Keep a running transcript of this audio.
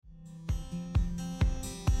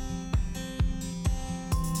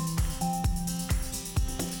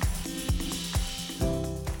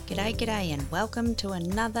G'day and welcome to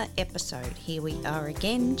another episode. Here we are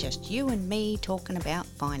again, just you and me talking about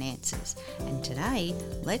finances. And today,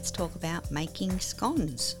 let's talk about making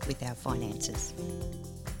scones with our finances.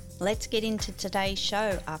 Let's get into today's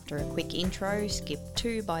show after a quick intro. Skip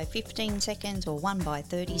 2 by 15 seconds or 1 by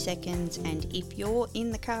 30 seconds. And if you're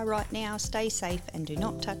in the car right now, stay safe and do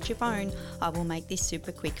not touch your phone. I will make this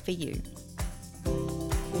super quick for you.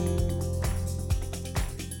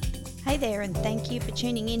 Hey there, and thank you for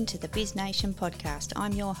tuning in to the Biz Nation podcast.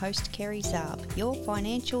 I'm your host, Kerry Zarb, your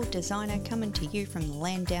financial designer coming to you from the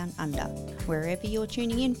land down under. Wherever you're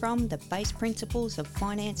tuning in from, the base principles of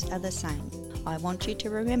finance are the same. I want you to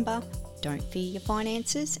remember, don't fear your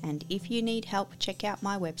finances, and if you need help, check out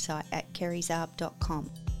my website at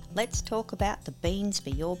kerryzarb.com. Let's talk about the beans for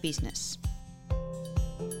your business.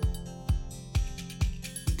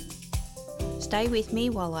 Stay with me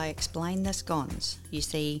while I explain the scones. You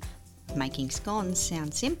see, making scones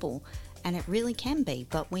sounds simple, and it really can be,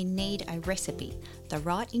 but we need a recipe, the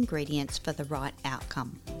right ingredients for the right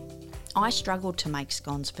outcome. I struggled to make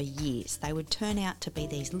scones for years. They would turn out to be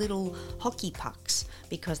these little hockey pucks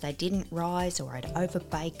because they didn't rise or I'd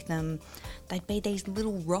overbake them. They'd be these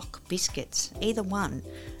little rock biscuits, either one.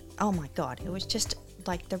 Oh my God, it was just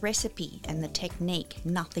like the recipe and the technique,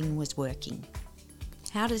 nothing was working.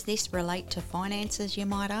 How does this relate to finances, you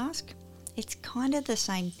might ask? It's kind of the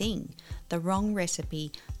same thing. The wrong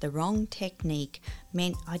recipe, the wrong technique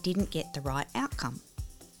meant I didn't get the right outcome.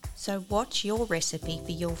 So what's your recipe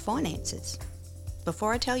for your finances?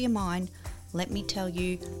 Before I tell you mine, let me tell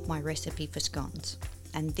you my recipe for scones.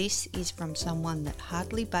 And this is from someone that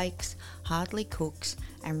hardly bakes, hardly cooks,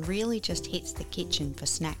 and really just hits the kitchen for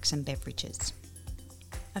snacks and beverages.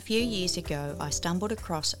 A few years ago, I stumbled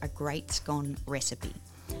across a great scone recipe.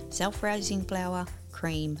 Self-raising flour,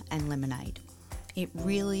 cream and lemonade. It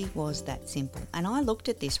really was that simple. And I looked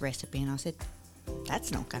at this recipe and I said,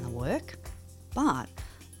 that's not going to work. But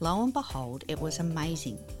lo and behold, it was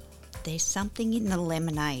amazing. There's something in the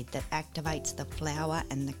lemonade that activates the flour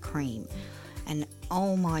and the cream. And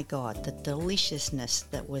oh my God, the deliciousness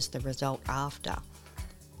that was the result after.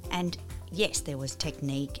 And yes, there was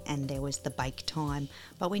technique and there was the bake time,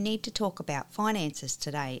 but we need to talk about finances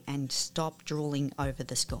today and stop drooling over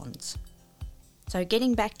the scones. So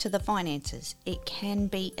getting back to the finances, it can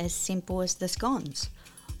be as simple as the scones.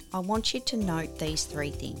 I want you to note these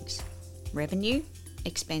three things: revenue,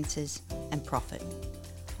 expenses, and profit.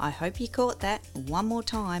 I hope you caught that one more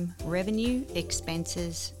time: revenue,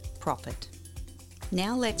 expenses, profit.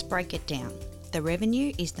 Now let's break it down. The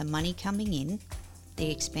revenue is the money coming in,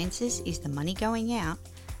 the expenses is the money going out,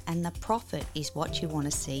 and the profit is what you want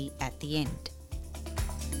to see at the end.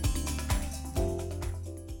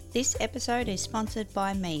 This episode is sponsored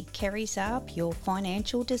by me, Kerry Zarb, your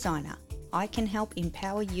financial designer. I can help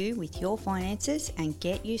empower you with your finances and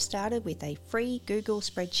get you started with a free Google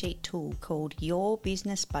spreadsheet tool called Your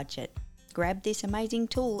Business Budget. Grab this amazing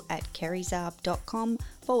tool at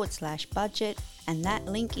kerryzarb.com/budget, and that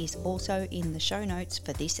link is also in the show notes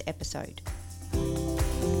for this episode.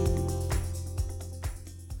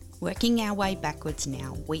 Working our way backwards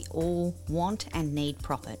now, we all want and need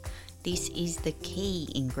profit. This is the key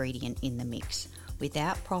ingredient in the mix.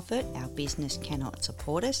 Without profit, our business cannot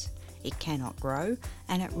support us, it cannot grow,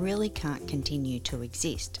 and it really can't continue to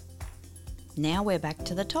exist. Now we're back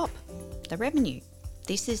to the top, the revenue.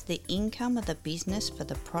 This is the income of the business for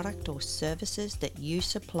the product or services that you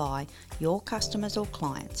supply your customers or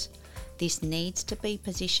clients. This needs to be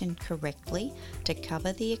positioned correctly to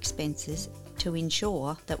cover the expenses to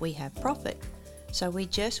ensure that we have profit. So we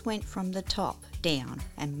just went from the top down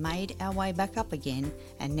and made our way back up again,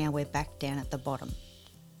 and now we're back down at the bottom.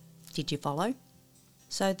 Did you follow?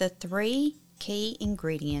 So the three key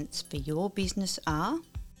ingredients for your business are,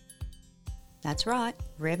 that's right,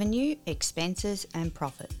 revenue, expenses and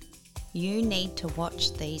profit. You need to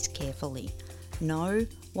watch these carefully. Know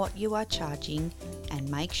what you are charging and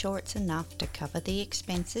make sure it's enough to cover the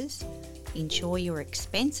expenses. Ensure your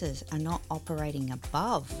expenses are not operating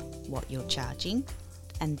above what you're charging,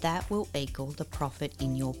 and that will equal the profit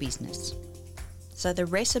in your business. So the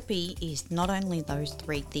recipe is not only those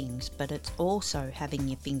three things, but it's also having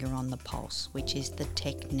your finger on the pulse, which is the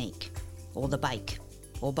technique or the bake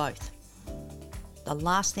or both. The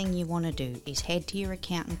last thing you want to do is head to your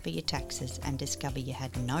accountant for your taxes and discover you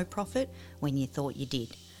had no profit when you thought you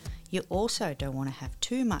did. You also don't want to have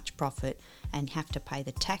too much profit and have to pay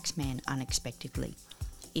the tax man unexpectedly.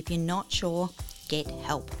 If you're not sure, get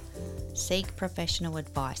help. Seek professional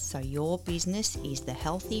advice so your business is the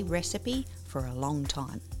healthy recipe for a long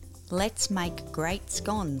time. Let's make great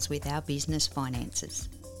scones with our business finances.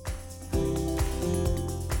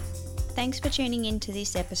 Thanks for tuning in to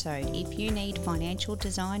this episode. If you need financial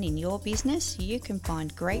design in your business, you can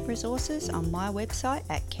find great resources on my website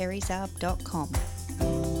at kerrysarb.com.